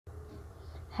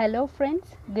Hello friends,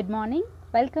 good morning.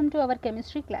 Welcome to our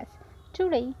chemistry class.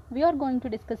 Today we are going to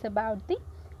discuss about the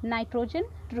nitrogen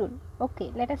rule. Okay,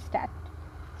 let us start.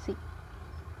 See,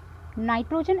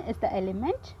 nitrogen is the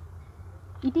element.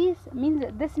 Means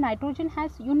this nitrogen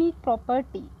has unique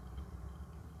property.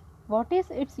 What is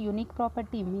its unique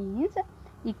property? Means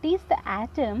it is the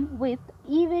atom with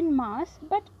even mass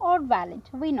but odd valence.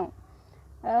 We know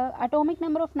atomic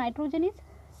number of nitrogen is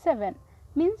 7,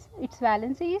 means its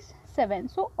valency is 7,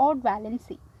 so odd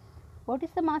valency. What is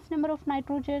the mass number of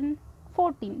nitrogen?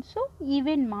 14, so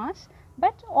even mass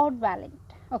but odd valent.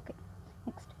 Okay,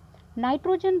 next,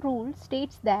 nitrogen rule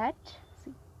states that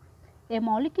see, a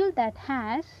molecule that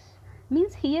has,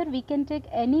 means here we can take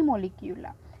any molecule,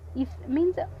 if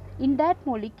means in that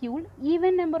molecule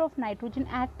even number of nitrogen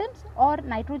atoms or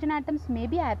nitrogen atoms may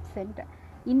be absent.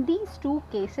 In these two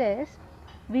cases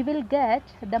we will get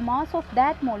the mass of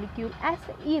that molecule as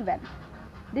even.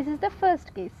 This is the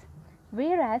first case.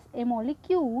 Whereas a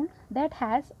molecule that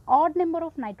has odd number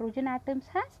of nitrogen atoms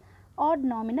has odd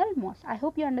nominal mass. I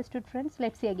hope you understood friends.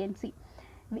 Let's see again. See,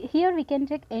 here we can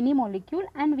take any molecule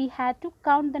and we had to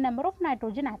count the number of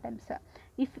nitrogen atoms.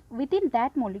 If within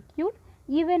that molecule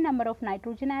even number of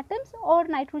nitrogen atoms or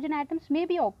nitrogen atoms may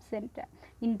be absent.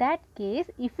 In that case,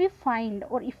 if we find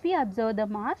or if we observe the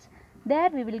mass, there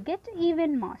we will get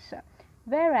even mass.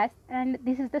 Whereas, and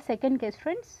this is the second case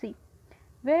friends, see,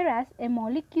 whereas a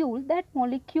molecule, that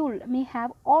molecule may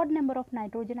have odd number of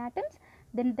nitrogen atoms,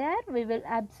 then there we will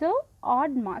observe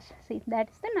odd mass. See, that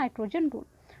is the nitrogen rule.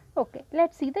 Okay,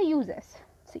 let's see the uses.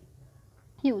 See,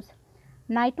 use.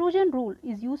 Nitrogen rule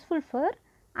is useful for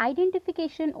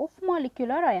identification of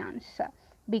molecular ions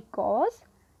because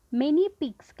many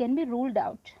peaks can be ruled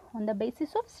out on the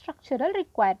basis of structural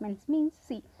requirements. Means,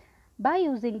 see, by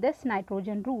using this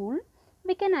nitrogen rule,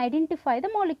 we can identify the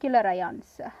molecular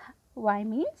ions. Why?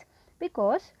 Means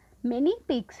because many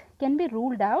peaks can be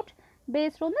ruled out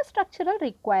based on the structural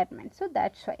requirements. So,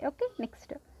 that's why. Okay,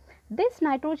 next. This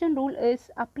nitrogen rule is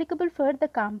applicable for the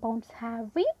compounds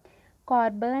having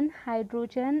carbon,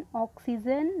 hydrogen,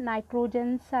 oxygen,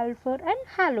 nitrogen, sulfur and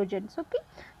halogens. Okay,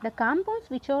 the compounds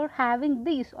which are having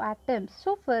these atoms.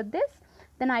 So, for this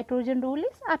the nitrogen rule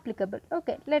is applicable.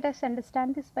 Okay, let us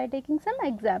understand this by taking some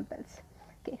examples.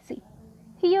 Okay, see,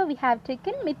 here we have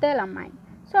taken methylamine.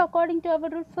 So, according to our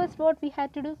rule, first what we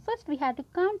had to do? First we had to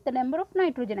count the number of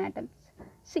nitrogen atoms.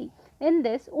 See, in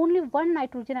this only one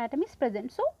nitrogen atom is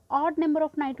present. So, odd number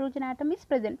of nitrogen atom is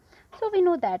present. So, we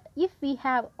know that if we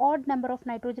have odd number of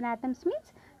nitrogen atoms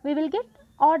means we will get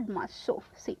odd mass. So,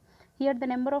 see, here the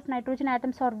number of nitrogen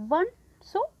atoms are 1.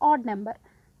 So, odd number.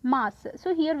 Mass.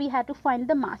 So, here we have to find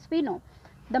the mass. We know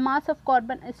the mass of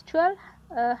carbon is 12,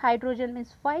 hydrogen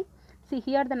is 5. See,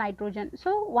 here the nitrogen.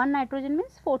 So, 1 nitrogen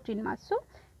means 14 mass. So,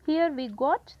 here we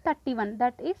got 31,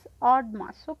 that is odd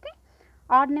mass. Okay,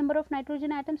 odd number of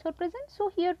nitrogen atoms are present. So,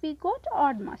 here we got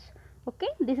odd mass. Okay,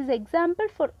 this is example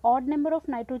for odd number of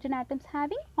nitrogen atoms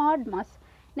having odd mass.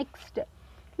 Next,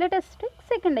 let us take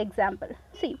second example.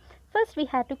 See, first we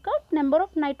have to count number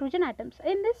of nitrogen atoms.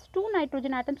 In this 2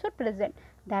 nitrogen atoms are present.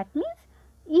 That means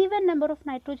even number of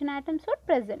nitrogen atoms are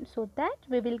present. So, that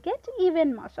we will get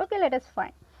even mass. Okay, let us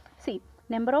find. See,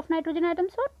 number of nitrogen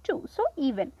atoms are 2. So,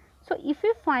 even. So, if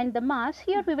we find the mass,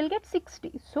 here we will get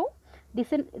 60. So,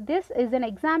 this is an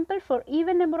example for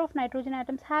even number of nitrogen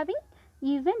atoms having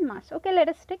even mass. Okay, let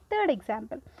us take third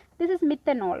example. This is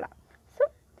methanol. So,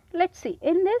 let's see,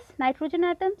 in this nitrogen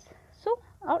atoms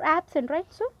are absent,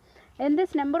 right? So, in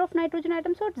this number of nitrogen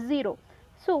atoms are 0.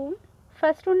 So,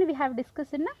 first only we have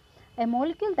discussed in a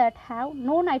molecule that have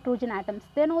no nitrogen atoms.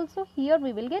 Then also here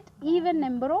we will get even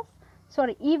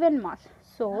mass.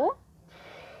 So,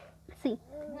 see,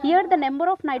 here the number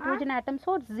of nitrogen atoms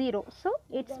are 0. So,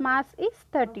 its mass is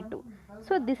 32.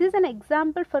 So, this is an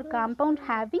example for compound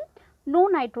having no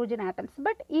nitrogen atoms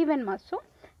but even mass. So,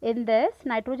 in this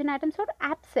nitrogen atoms are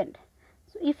absent.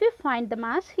 So, if you find the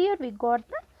mass, here we got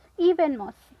the even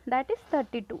mass, that is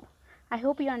 32. I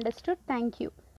hope you understood. Thank you.